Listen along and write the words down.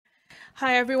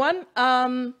Hi, everyone.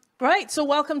 Right, so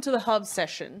welcome to the Hub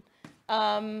session.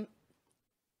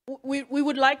 We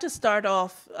would like to start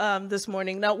off this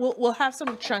morning. Now, we'll have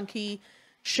some chunky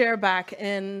share back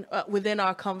in within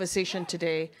our conversation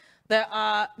today. There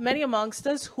are many amongst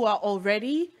us who are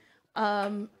already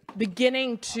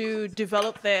beginning to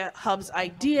develop their Hub's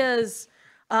ideas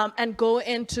and go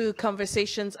into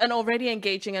conversations and already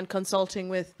engaging and consulting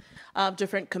with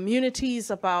different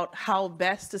communities about how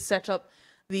best to set up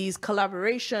these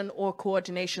collaboration or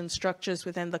coordination structures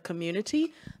within the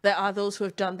community. There are those who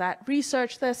have done that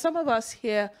research. There's some of us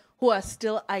here who are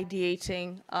still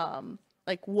ideating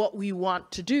like what we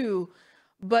want to do.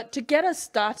 But to get us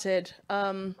started,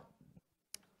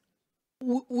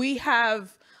 we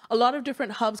have a lot of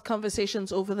different Hubs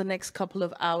conversations over the next couple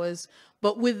of hours,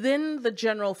 but within the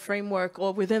general framework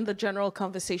or within the general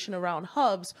conversation around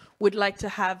Hubs, we'd like to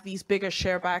have these bigger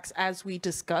sharebacks as we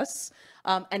discuss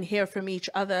and hear from each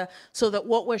other so that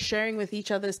what we're sharing with each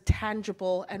other is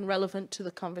tangible and relevant to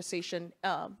the conversation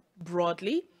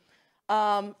broadly.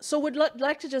 So we'd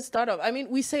like to just start off. I mean,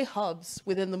 we say Hubs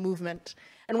within the movement.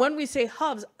 And when we say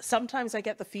Hubs, sometimes I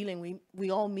get the feeling we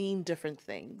all mean different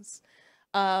things.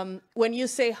 When you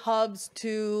say Hubs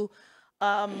to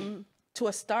a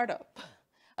startup,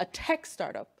 a tech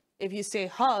startup, if you say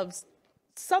Hubs,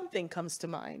 something comes to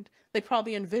mind. They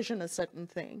probably envision a certain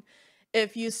thing.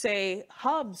 If you say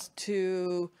Hubs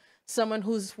to someone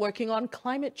who's working on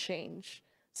climate change,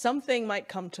 something might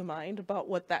come to mind about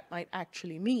what that might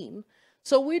actually mean.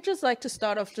 So we'd just like to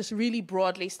start off just really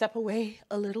broadly, step away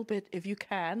a little bit if you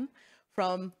can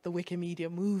from the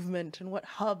Wikimedia movement and what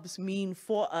Hubs mean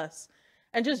for us.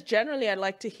 And just generally, I'd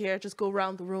like to hear, just go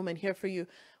around the room and hear for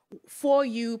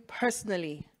you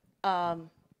personally,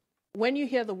 when you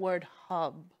hear the word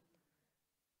hub,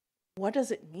 what does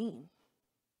it mean?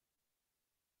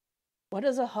 What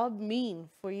does a hub mean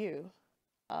for you?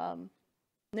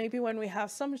 Maybe when we have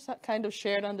some kind of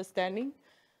shared understanding,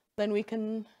 then we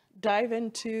can dive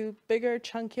into bigger,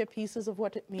 chunkier pieces of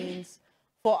what it means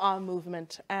for our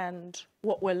movement and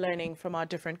what we're learning from our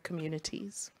different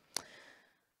communities.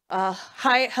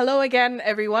 Hello again,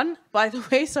 everyone. By the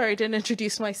way, sorry I didn't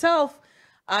introduce myself.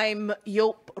 I'm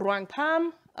Yop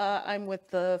Ruangpam. I'm with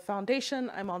the foundation.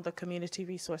 I'm on the community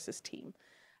resources team.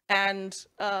 And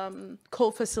I'm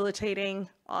co-facilitating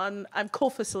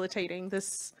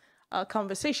this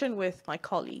conversation with my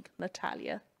colleague,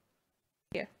 Natalia,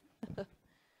 here.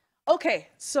 Okay,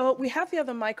 so we have the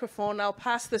other microphone. I'll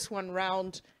pass this one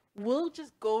round. We'll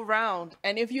just go round.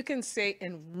 And if you can say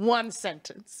in one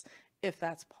sentence, if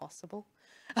that's possible,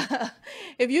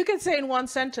 if you can say in one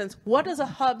sentence, what does a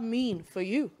hub mean for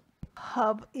you?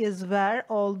 Hub is where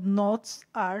all nodes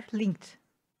are linked.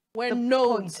 Where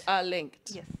nodes are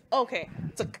linked. Yes. Okay.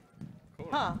 So,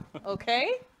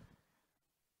 okay.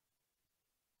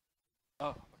 Oh,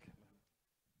 okay.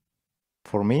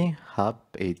 For me, Hub,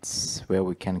 it's where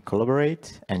we can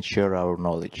collaborate and share our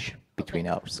knowledge between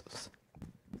ourselves.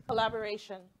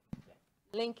 Collaboration,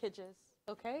 linkages,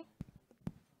 okay?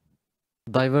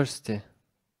 Diversity.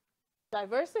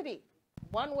 Diversity,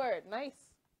 one word,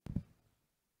 nice.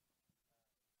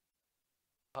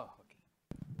 Oh, okay.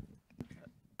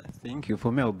 Thank you.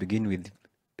 For me, I'll begin with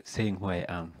saying who I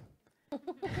am.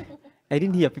 I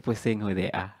didn't hear people saying who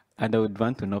they are, and I would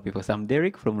want to know people. So I'm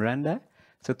Derek from Rwanda.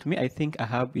 So to me, I think a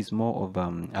hub is more of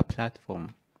a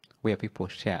platform where people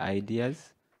share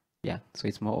ideas. Yeah, so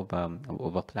it's more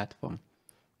of a platform.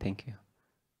 Thank you.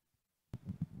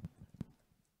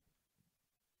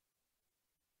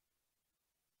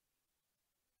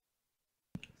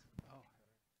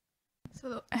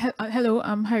 So, hello,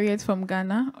 I'm Harriet from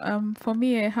Ghana. For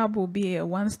me, a hub will be a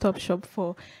one-stop shop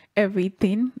for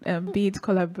everything, be it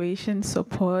collaboration,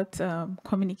 support,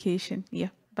 communication. Yeah,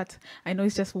 but I know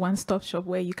it's just one-stop shop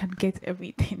where you can get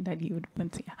everything that you would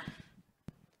want. Yeah.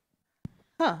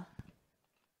 Huh.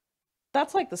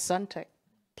 That's like the Suntec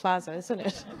Plaza, isn't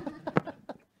it?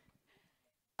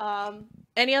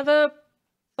 Any other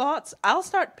thoughts? I'll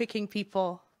start picking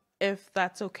people if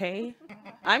that's okay.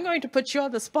 I'm going to put you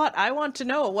on the spot. I want to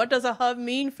know, what does a hub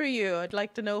mean for you? I'd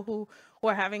like to know who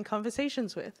we're having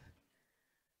conversations with.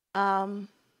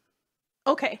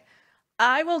 Okay,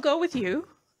 I will go with you.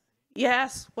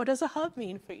 Yes, what does a hub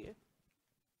mean for you?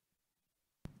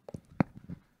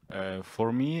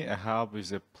 For me, a hub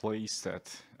is a place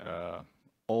that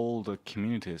all the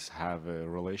communities have a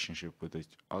relationship with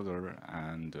each other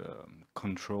and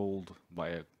controlled by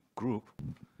a group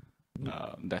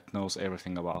that knows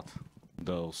everything about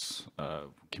those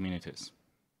communities.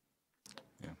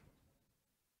 Yeah.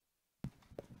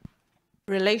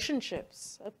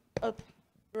 Relationships, a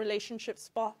relationship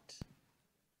spot.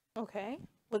 Okay,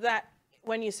 would that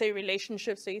when you say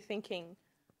relationships, are you thinking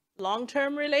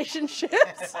long-term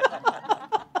relationships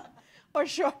or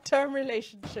short-term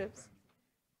relationships?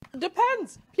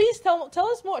 Depends. Please tell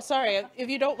us more. Sorry, if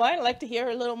you don't mind, I'd like to hear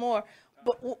a little more.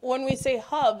 But when we say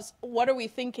hubs, what are we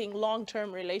thinking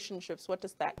long-term relationships? What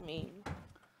does that mean?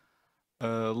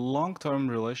 Long-term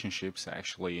relationships,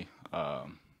 actually,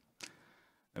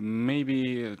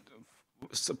 maybe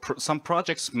some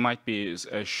projects might be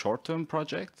a short-term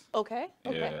project. Okay.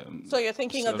 Okay. So you're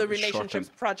thinking of the relationships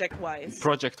project-wise.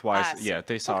 Project-wise, yeah,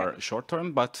 these are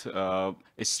short-term, but a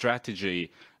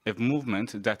strategy, a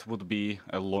movement that would be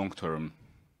a long-term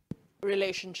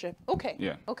relationship. Okay.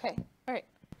 Yeah. Okay. All right.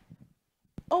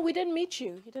 Oh, we didn't meet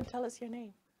you. You didn't tell us your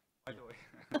name. By the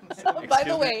way. By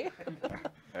the way.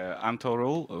 I'm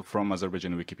Torul from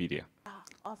Azerbaijan Wikipedia. Ah,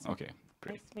 awesome. Okay,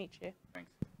 great. Nice to meet you.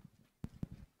 Thanks.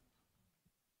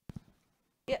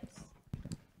 Yes.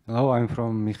 Hello, I'm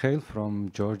from Mikhail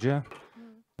from Georgia.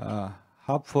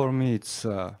 Hub for me, it's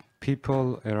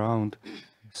people around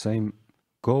same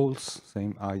goals,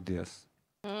 same ideas.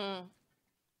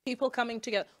 People coming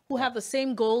together who have the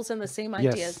same goals and the same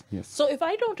ideas. Yes. So if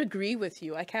I don't agree with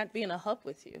you, I can't be in a hub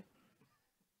with you.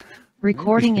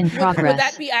 Recording in Would that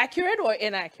progress. be accurate or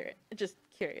inaccurate? Just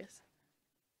curious.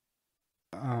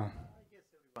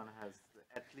 Everyone has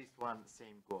at least one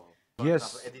same goal.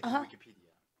 Yes. Editing Wikipedia.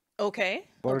 Okay.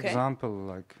 For okay. example,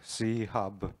 like C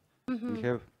Hub, we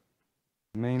have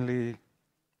mainly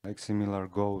like similar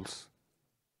goals.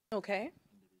 Okay.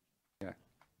 Yeah.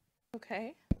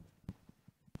 Okay.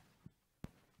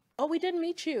 Oh, we didn't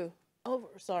meet you. Oh,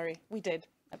 sorry. We did.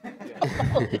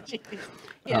 Apologies.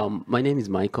 Yeah. My name is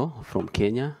Michael from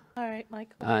Kenya, All right,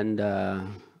 Michael. and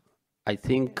I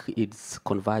think it's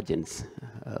convergence.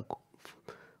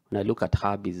 When I look at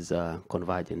hub, is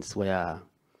convergence, where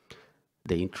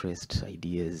the interest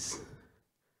ideas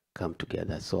come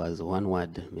together. So as one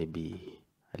word, maybe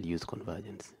I'll use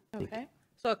convergence. Okay.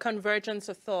 So a convergence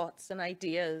of thoughts and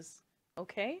ideas.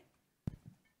 Okay.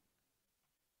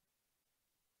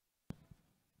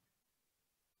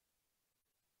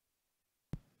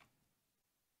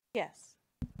 Yes.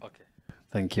 Okay,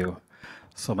 thank you.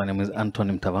 So my name is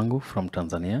Anthony Mtavangu from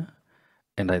Tanzania,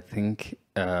 and I think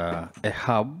a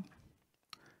hub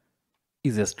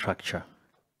is a structure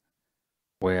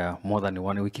where more than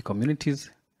one wiki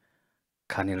communities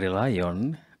can rely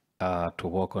on to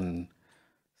work on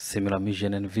similar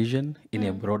mission and vision in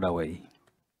a broader way.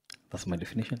 That's my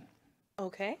definition.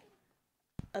 Okay.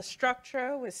 A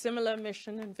structure with similar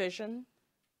mission and vision,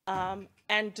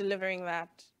 and delivering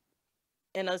that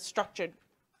in a structured,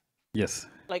 Yes,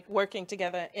 like working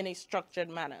together in a structured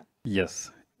manner. yes.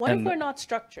 What if And we're not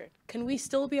structured? Can we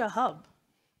still be a hub?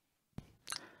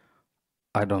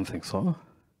 I don't think so,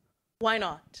 Why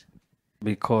not?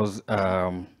 because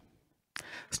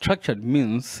structured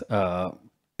means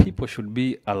people should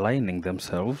be aligning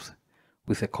themselves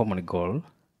with a common goal.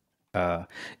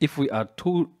 If we are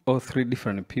 2 or 3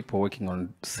 different people working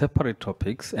on separate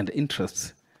topics and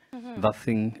interests, that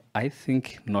thing, I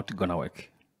think, not gonna work.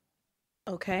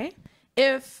 Okay.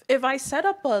 If I set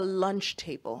up a lunch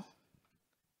table,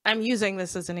 I'm using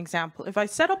this as an example. If I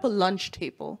set up a lunch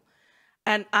table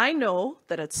and I know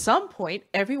that at some point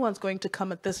everyone's going to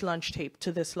come at this lunch table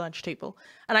to this lunch table,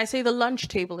 and I say the lunch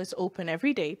table is open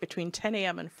every day between 10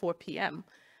 a.m. and 4 p.m.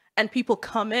 and people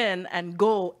come in and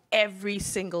go every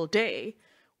single day,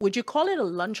 would you call it a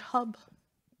lunch hub?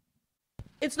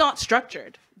 It's not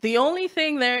structured. The only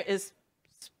thing there is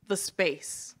the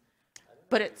space,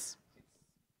 but it's,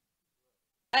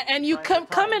 and you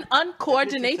come in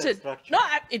uncoordinated. No,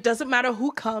 it doesn't matter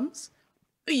who comes.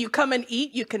 You come and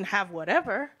eat, you can have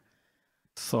whatever.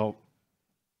 So,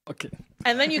 okay.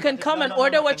 And then you can come and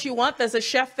order what you want. There's a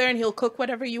chef there and he'll cook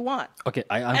whatever you want. Okay,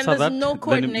 I And answer there's that. no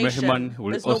coordination. Then Mehiman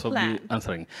will There's no also be plan.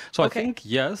 answering. So Okay. I think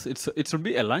yes, it will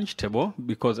be a lunch table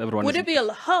because everyone. Would is, it be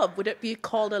a hub? Would it be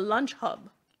called a lunch hub?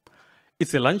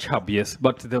 It's a lunch hub, yes.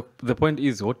 But the point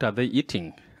is, what are they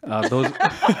eating? Those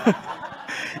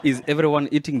is everyone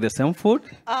eating the same food?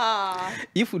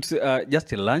 If it's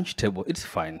just a lunch table, it's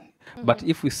fine. But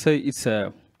if we say it's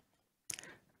a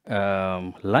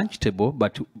lunch table,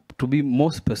 but to be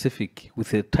more specific with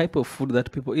the type of food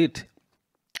that people eat,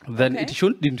 then Okay. it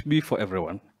shouldn't be for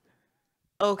everyone.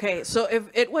 Okay, so if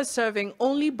it was serving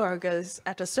only burgers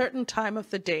at a certain time of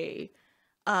the day,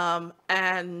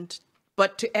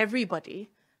 but to everybody,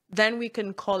 then we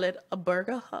can call it a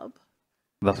burger hub.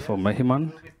 That's for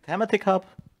Mehiman. Thematic hub.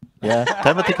 Yeah,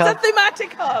 thematic It's a hub.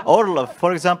 thematic hub. Or,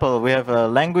 for example, we have a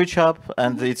language hub,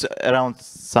 and it's around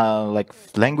some, like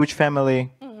language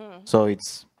family. So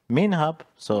it's mean hub.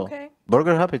 So Okay.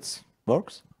 burger hub, it's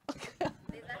works.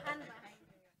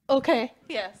 Okay,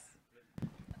 yes.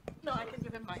 No, I can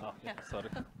give him mine. Yeah. Sorry.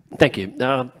 Thank you.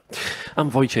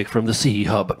 I'm Wojciech from the CE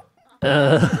Hub.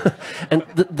 And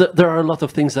there are a lot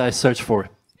of things that I search for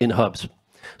in hubs.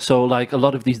 So like a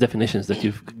lot of these definitions that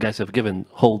you guys have given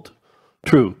hold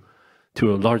true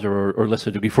to a larger or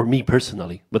lesser degree for me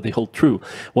personally, but they hold true.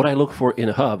 What I look for in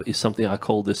a hub is something I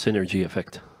call the synergy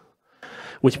effect,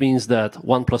 which means that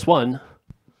 1 + 1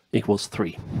 =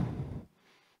 3.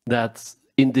 That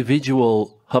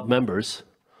individual hub members,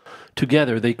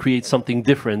 together they create something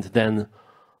different than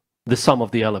the sum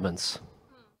of the elements.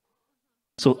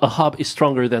 So a hub is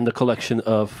stronger than the collection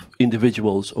of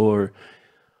individuals or,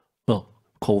 well,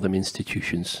 call them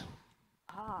institutions.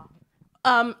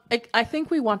 I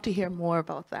think we want to hear more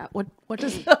about that. What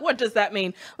does what does that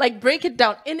mean? Like, break it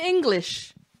down in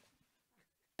English.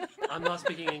 I'm not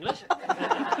speaking English.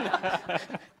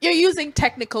 You're using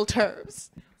technical terms.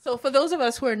 So for those of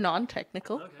us who are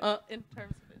non-technical, in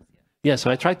terms of this, Yeah, so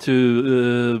I tried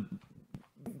to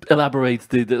elaborate.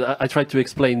 I tried to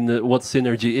explain what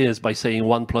synergy is by saying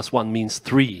 1 + 1 means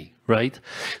 3, right?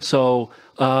 So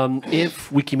if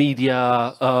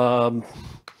Wikimedia,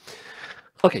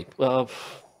 okay,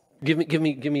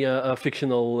 give me a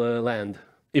fictional land.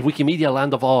 If Wikimedia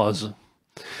Land of Oz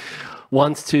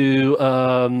wants to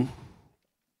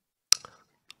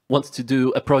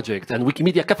do a project, and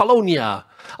Wikimedia Catalonia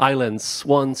Islands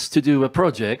wants to do a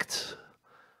project,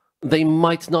 they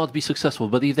might not be successful.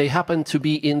 But if they happen to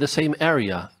be in the same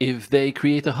area, if they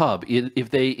create a hub, if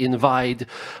they invite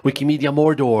Wikimedia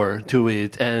Mordor to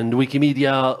it, and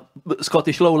Wikimedia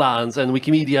Scottish Lowlands, and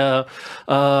Wikimedia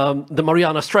the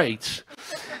Mariana Straits,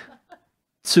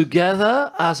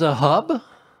 together as a hub,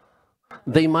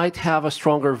 they might have a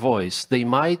stronger voice. They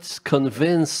might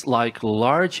convince like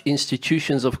large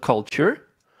institutions of culture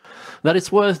that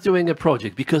it's worth doing a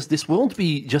project, because this won't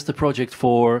be just a project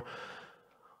for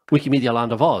Wikimedia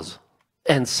Land of Oz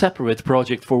and separate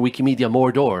project for Wikimedia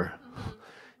Mordor.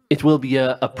 It will be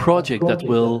a project that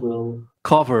will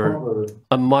cover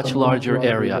a much larger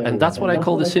area. And that's what I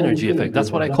call the synergy effect.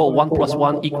 That's what I call 1 +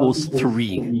 1 =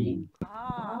 3.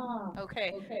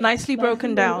 okay. Nicely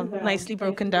broken down. Nicely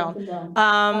broken down.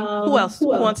 Who else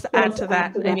wants to add to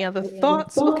that? Any other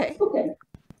thoughts? Okay.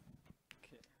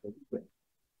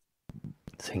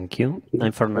 Thank you.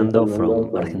 I'm Fernando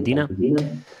from Argentina.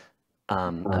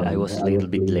 I was a little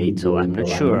bit late, so I'm not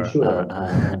sure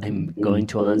I'm going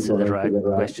to answer the right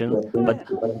question. But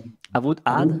I would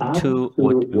add to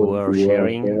what you were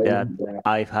sharing that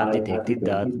I have detected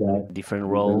that different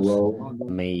roles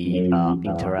may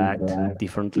interact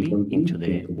differently into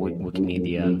the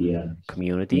Wikimedia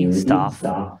community, staff,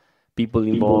 people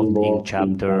involved in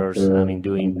chapters, I mean,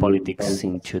 doing politics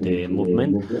into the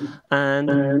movement,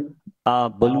 and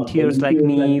volunteers like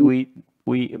me.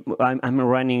 I'm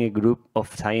running a group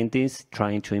of scientists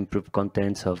trying to improve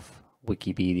contents of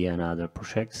Wikipedia and other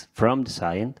projects from the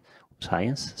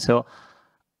science. So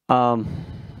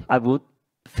I would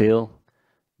feel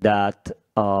that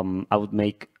I would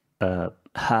make a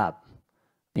hub,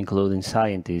 including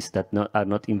scientists that are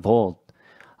not involved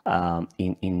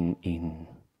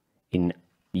in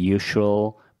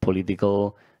usual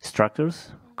political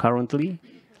structures currently,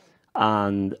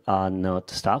 and not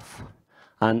staff.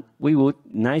 And we would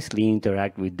nicely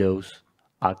interact with those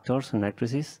actors and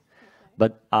actresses.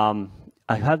 But I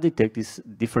have detected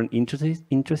different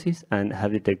interests and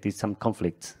have detected some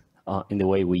conflicts in the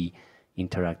way we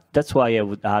interact. That's why I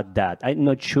would add that. I'm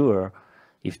not sure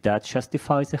if that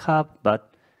justifies the hub,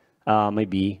 but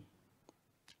maybe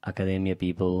academia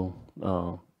people,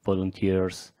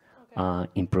 volunteers,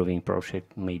 improving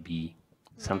project may be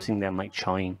something that might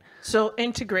join. So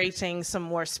integrating some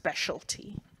more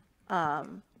specialty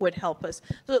would help us.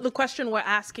 So the question we're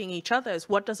asking each other is,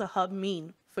 what does a hub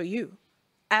mean for you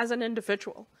as an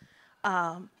individual?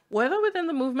 Whether within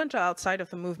the movement or outside of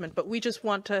the movement, but we just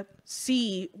want to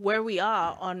see where we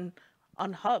are on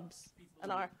hubs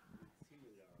and our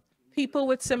people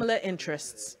with similar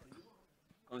interests.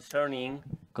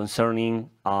 Concerning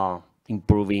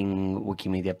improving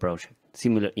Wikimedia project,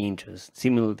 similar interests,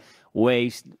 similar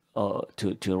ways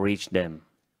to reach them.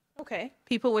 Okay,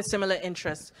 people with similar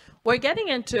interests. We're getting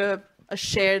into a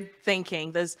shared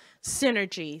thinking. There's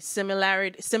synergy,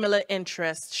 similarity, similar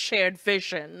interests, shared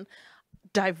vision,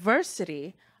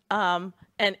 diversity. And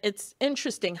it's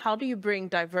interesting, how do you bring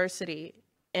diversity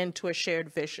into a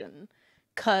shared vision?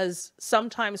 Because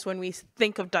sometimes when we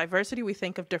think of diversity, we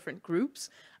think of different groups.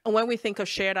 And when we think of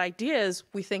shared ideas,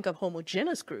 we think of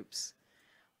homogeneous groups.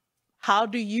 How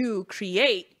do you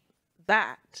create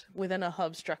that within a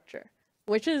hub structure?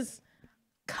 Which is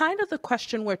kind of the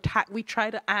question we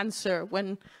try to answer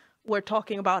when we're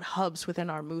talking about hubs within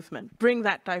our movement. Bring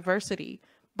that diversity,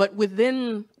 but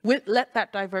let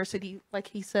that diversity, like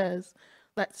he says,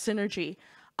 that synergy,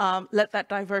 let that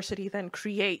diversity then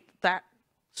create that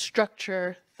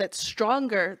structure that's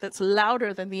stronger, that's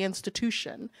louder than the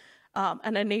institution,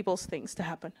 and enables things to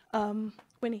happen.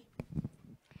 Winnie.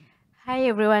 Hi,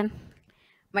 everyone.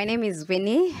 My name is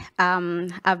Winnie.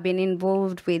 I've been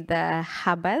involved with the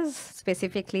Hubs,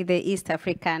 specifically the East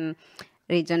African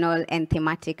Regional and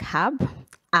Thematic Hub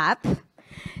app.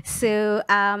 So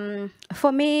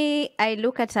for me, I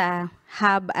look at a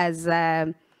hub as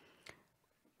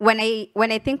when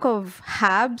I think of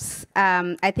hubs,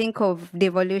 I think of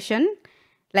devolution,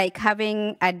 like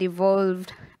having a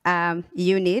devolved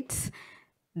unit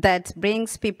that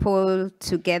brings people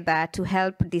together to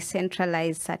help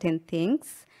decentralize certain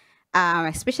things,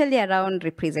 especially around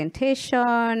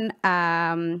representation,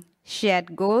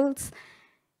 shared goals.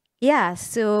 Yeah,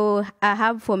 so a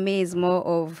hub for me is more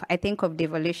of, I think of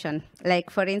devolution. Like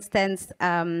for instance,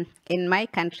 in my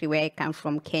country where I come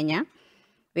from, Kenya,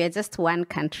 we are just one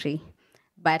country.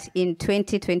 But in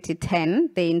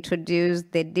 2010, they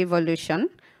introduced the devolution,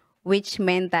 which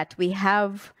meant that we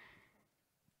have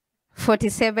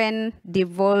 47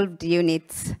 devolved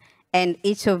units, and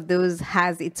each of those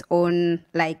has its own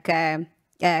like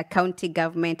county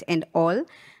government and all.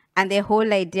 And the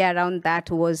whole idea around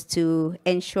that was to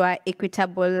ensure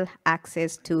equitable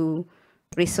access to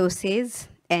resources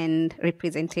and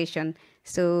representation.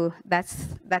 So that's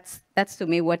to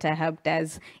me what a hub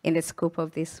does in the scope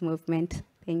of this movement.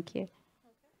 Thank you.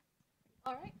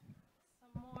 All right.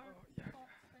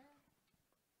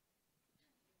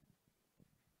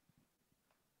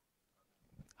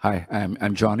 Hi,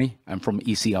 I'm Johnny. I'm from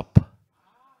EC Up.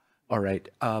 All right.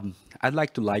 I'd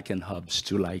like to liken hubs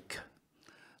to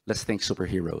let's think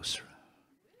superheroes.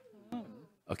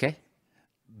 Okay?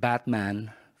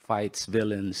 Batman fights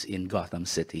villains in Gotham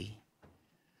City.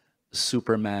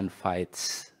 Superman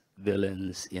fights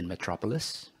villains in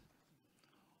Metropolis.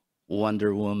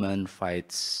 Wonder Woman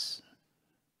fights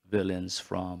villains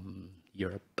from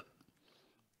Europe.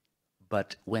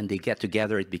 But when they get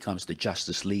together, it becomes the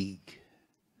Justice League.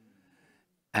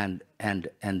 And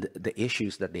the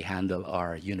issues that they handle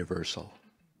are universal.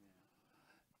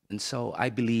 And so I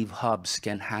believe hubs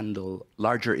can handle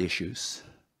larger issues,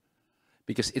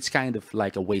 because it's kind of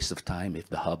like a waste of time if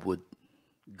the hub would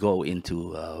go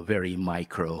into a very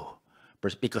micro,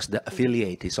 because the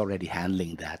affiliate is already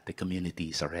handling that, the community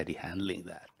is already handling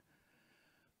that.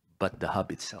 But the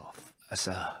hub itself, as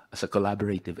a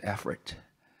collaborative effort,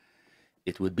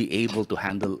 it would be able to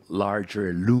handle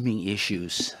larger looming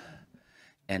issues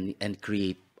and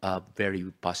create very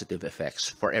positive effects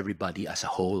for everybody as a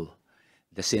whole.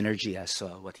 The synergy, as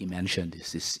what he mentioned,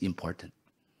 is important.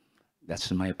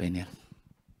 That's my opinion.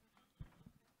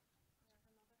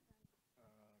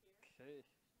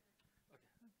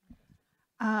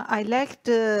 I like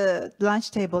the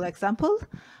lunch table example.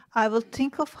 I will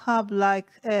think of hub like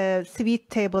a sweet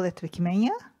table at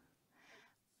Wikimania.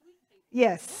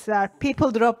 Yes,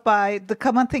 people drop by. The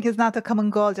common thing is not a common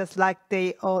goal, just like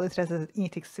they all interested in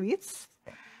eating sweets.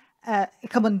 A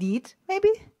common need,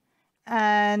 maybe.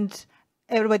 And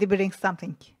everybody brings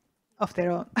something of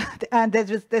their own. And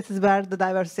this is where the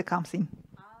diversity comes in.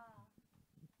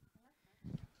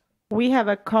 We have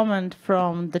a comment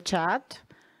from the chat.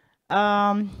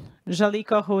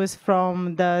 Jalika, who is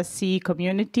from the CE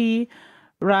community,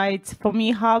 writes, for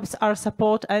me, hubs are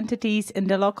support entities in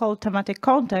the local thematic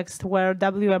context where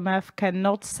WMF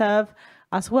cannot serve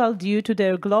as well due to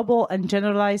their global and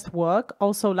generalized work,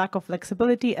 also lack of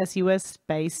flexibility as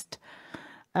US-based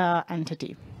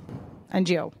entity,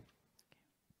 NGO.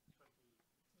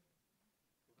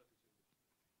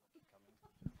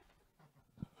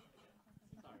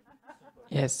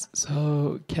 Yes,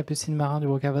 so Capucine Marin de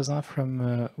Bourg-Cavazin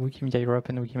from Wikimedia Europe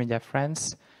and Wikimedia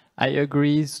France. I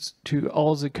agree to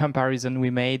all the comparison we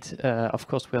made. Of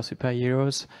course, we are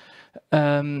superheroes.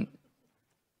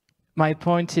 My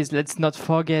point is, let's not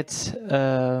forget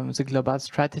the global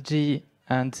strategy,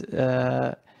 and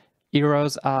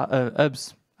hubs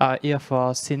are here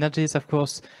for synergies, of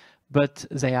course, but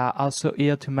they are also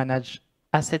here to manage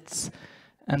assets.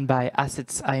 And by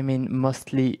assets, I mean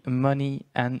mostly money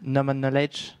and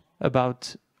knowledge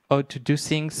about how to do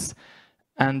things,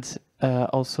 and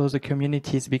also the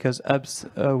communities, because hubs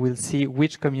will see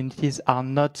which communities are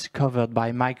not covered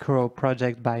by micro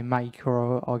project, by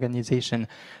micro organization.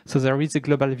 So there is a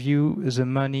global view, the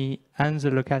money and the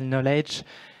local knowledge,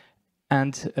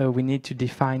 and we need to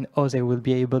define how they will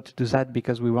be able to do that,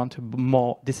 because we want a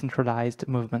more decentralized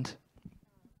movement.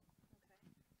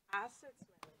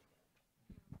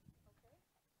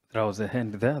 There was a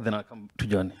hand there, then I'll come to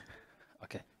Johnny.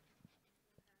 Okay.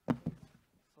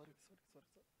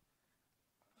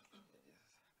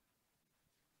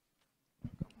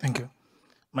 Thank you.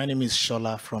 My name is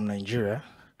Shola from Nigeria.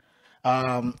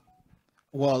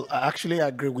 Well, I actually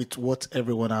agree with what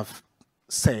everyone have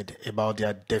said about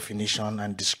their definition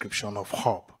and description of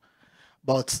hub.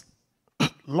 But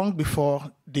long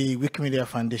before the Wikimedia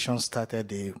Foundation started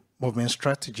the movement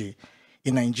strategy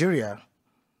in Nigeria,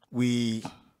 we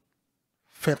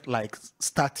felt like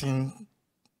starting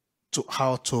to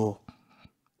how to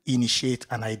initiate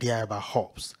an idea about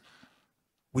hubs.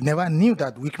 We never knew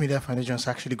that Wikimedia Foundation is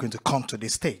actually going to come to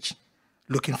this stage,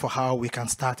 looking for how we can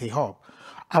start a hub.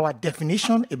 Our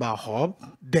definition about hub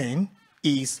then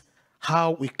is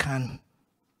how we can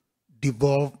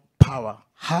devolve power,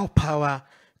 how power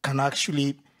can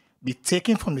actually be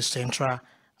taken from the central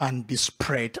and be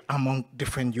spread among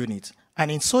different units. And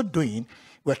in so doing,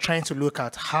 we're trying to look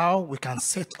at how we can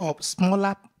set up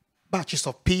smaller batches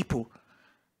of people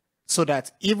so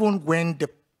that even when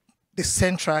the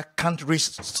central can't reach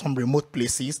some remote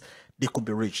places, they could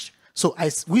be reached. So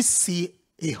as we see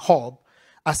a hub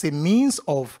as a means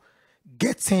of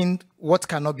getting what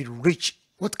cannot be reached,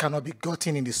 what cannot be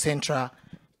gotten in the central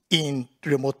in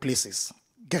remote places,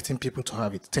 getting people to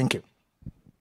have it. Thank you.